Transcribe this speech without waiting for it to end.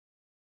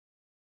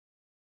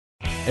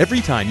Every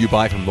time you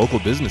buy from local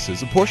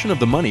businesses, a portion of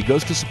the money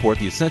goes to support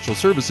the essential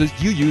services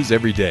you use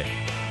every day.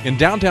 In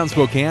downtown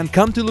Spokane,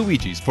 come to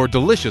Luigi's for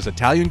delicious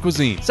Italian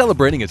cuisine,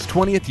 celebrating its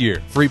 20th year.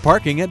 Free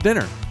parking at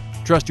dinner.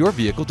 Trust your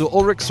vehicle to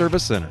Ulrich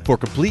Service Center for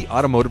complete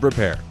automotive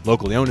repair.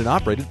 Locally owned and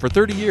operated for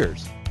 30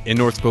 years. In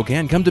North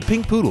Spokane, come to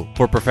Pink Poodle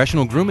for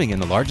professional grooming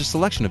and the largest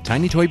selection of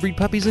tiny toy breed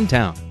puppies in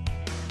town.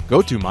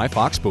 Go to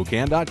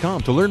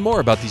myfoxspokane.com to learn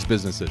more about these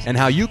businesses and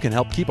how you can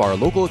help keep our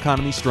local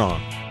economy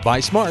strong. Buy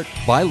smart,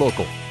 buy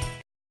local.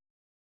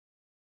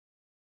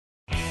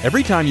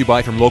 Every time you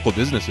buy from local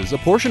businesses, a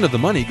portion of the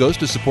money goes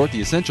to support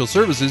the essential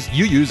services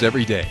you use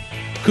every day.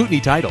 Kootenai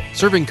Title,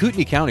 serving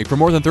Kootenai County for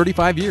more than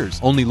 35 years.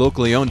 Only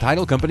locally owned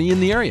title company in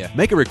the area.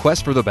 Make a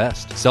request for the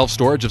best.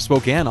 Self-Storage of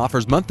Spokane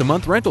offers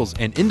month-to-month rentals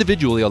and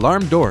individually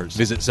alarmed doors.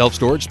 Visit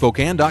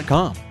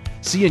selfstoragespokane.com.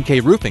 C&K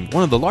Roofing,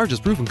 one of the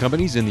largest roofing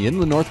companies in the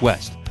Inland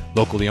Northwest.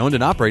 Locally owned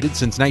and operated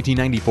since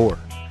 1994.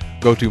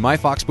 Go to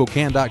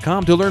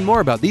myfoxspokane.com to learn more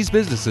about these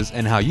businesses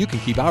and how you can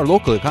keep our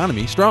local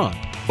economy strong.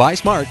 Buy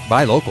smart,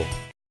 buy local.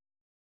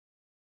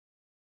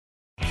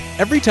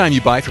 Every time you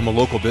buy from a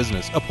local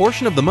business, a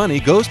portion of the money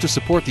goes to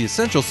support the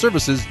essential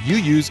services you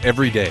use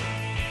every day.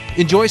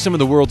 Enjoy some of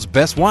the world's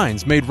best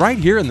wines made right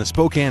here in the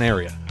Spokane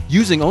area.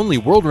 Using only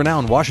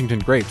world-renowned Washington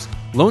grapes,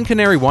 Lone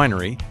Canary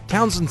Winery,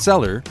 Townsend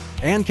Cellar,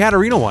 and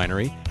Catarina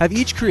Winery have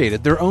each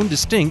created their own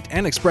distinct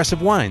and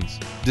expressive wines.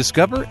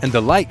 Discover and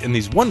delight in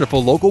these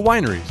wonderful local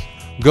wineries.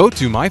 Go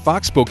to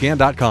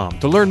myfoxspokane.com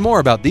to learn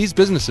more about these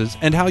businesses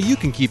and how you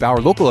can keep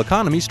our local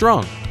economy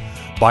strong.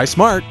 Buy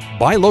smart,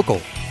 buy local.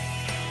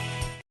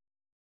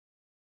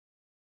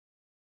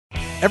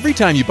 Every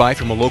time you buy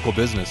from a local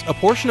business, a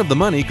portion of the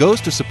money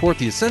goes to support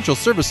the essential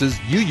services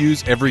you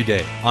use every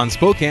day. On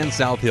Spokane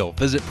South Hill,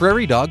 visit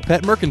Prairie Dog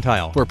Pet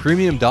Mercantile for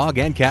premium dog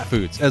and cat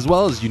foods, as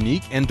well as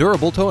unique and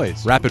durable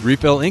toys. Rapid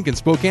Refill Inc. in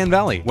Spokane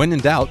Valley. When in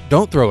doubt,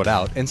 don't throw it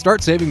out and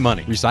start saving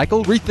money.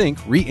 Recycle, rethink,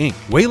 re-ink.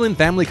 Wayland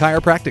Family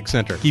Chiropractic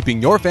Center,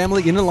 keeping your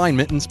family in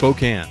alignment in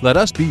Spokane. Let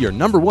us be your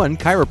 #1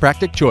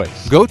 chiropractic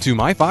choice. Go to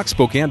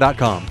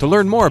myfoxspokane.com to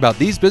learn more about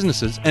these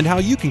businesses and how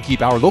you can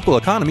keep our local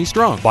economy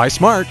strong. Buy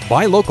smart,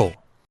 buy local.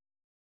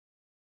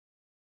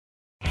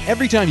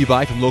 Every time you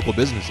buy from local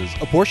businesses,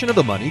 a portion of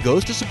the money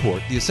goes to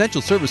support the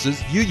essential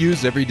services you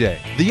use every day.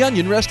 The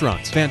Onion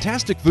Restaurants,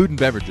 fantastic food and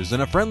beverages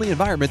in a friendly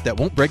environment that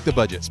won't break the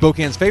budget.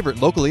 Spokane's favorite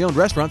locally owned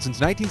restaurant since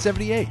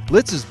 1978.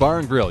 Litz's Bar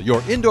and Grill,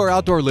 your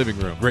indoor-outdoor living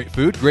room. Great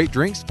food, great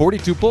drinks,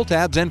 42 pull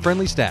tabs, and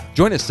friendly staff.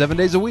 Join us 7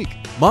 days a week.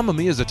 Mamma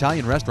Mia's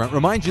Italian Restaurant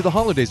reminds you the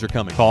holidays are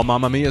coming. Call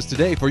Mamma Mia's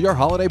today for your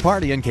holiday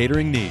party and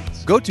catering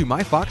needs. Go to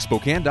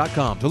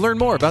myfoxspokane.com to learn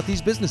more about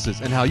these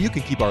businesses and how you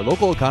can keep our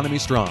local economy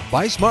strong.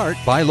 Buy smart,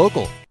 buy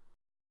local.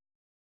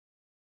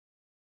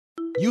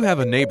 You have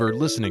a neighbor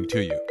listening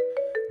to you.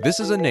 This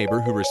is a neighbor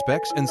who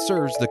respects and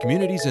serves the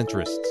community's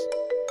interests.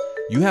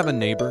 You have a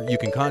neighbor you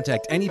can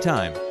contact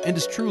anytime and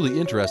is truly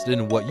interested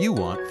in what you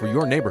want for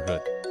your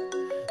neighborhood.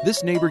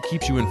 This neighbor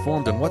keeps you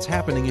informed on what's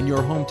happening in your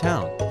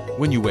hometown,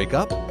 when you wake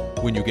up,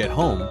 when you get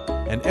home,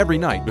 and every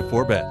night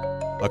before bed.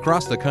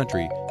 Across the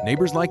country,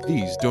 neighbors like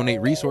these donate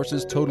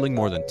resources totaling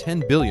more than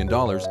 $10 billion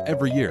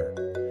every year.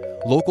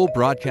 Local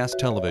broadcast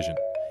television.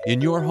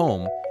 In your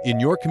home, in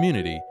your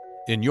community,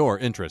 in your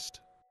interest.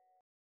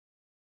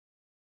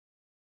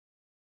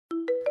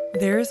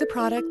 There is a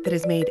product that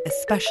is made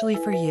especially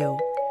for you.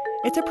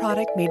 It's a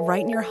product made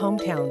right in your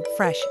hometown,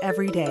 fresh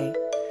every day.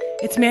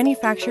 It's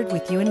manufactured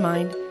with you in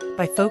mind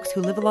by folks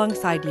who live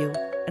alongside you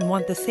and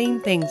want the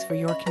same things for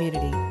your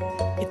community.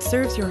 It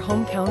serves your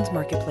hometown's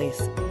marketplace,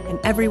 and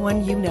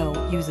everyone you know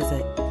uses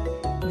it.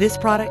 This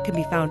product can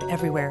be found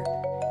everywhere,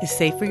 is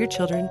safe for your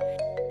children,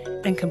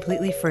 and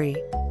completely free.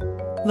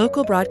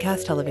 Local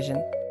broadcast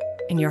television.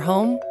 In your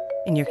home,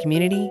 in your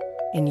community,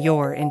 in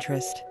your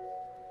interest.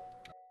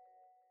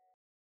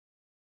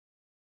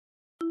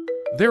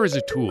 There is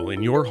a tool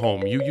in your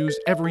home you use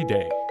every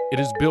day. It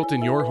is built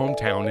in your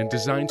hometown and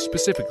designed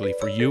specifically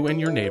for you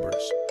and your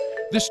neighbors.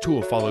 This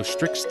tool follows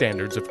strict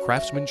standards of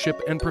craftsmanship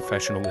and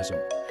professionalism.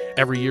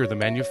 Every year, the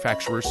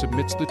manufacturer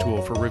submits the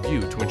tool for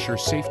review to ensure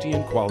safety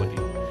and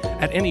quality.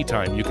 At any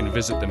time, you can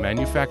visit the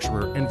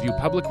manufacturer and view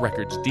public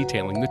records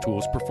detailing the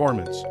tool's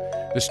performance.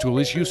 This tool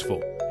is useful.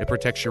 It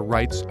protects your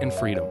rights and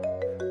freedom.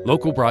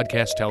 Local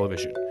broadcast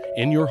television.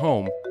 In your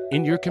home,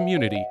 in your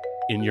community,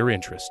 in your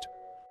interest.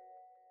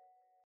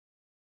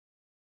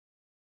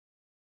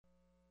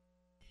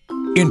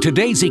 In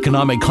today's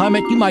economic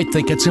climate, you might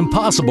think it's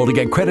impossible to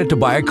get credit to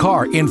buy a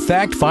car. In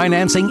fact,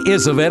 financing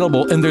is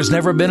available, and there's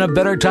never been a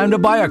better time to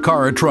buy a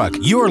car or truck.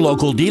 Your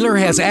local dealer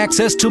has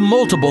access to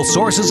multiple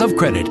sources of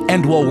credit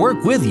and will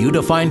work with you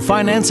to find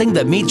financing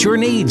that meets your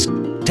needs.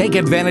 Take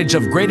advantage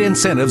of great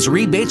incentives,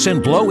 rebates,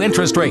 and low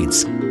interest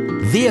rates.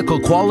 Vehicle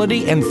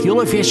quality and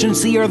fuel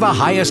efficiency are the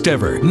highest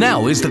ever.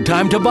 Now is the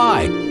time to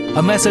buy.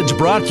 A message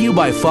brought to you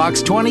by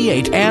Fox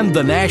 28 and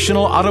the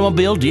National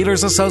Automobile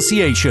Dealers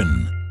Association.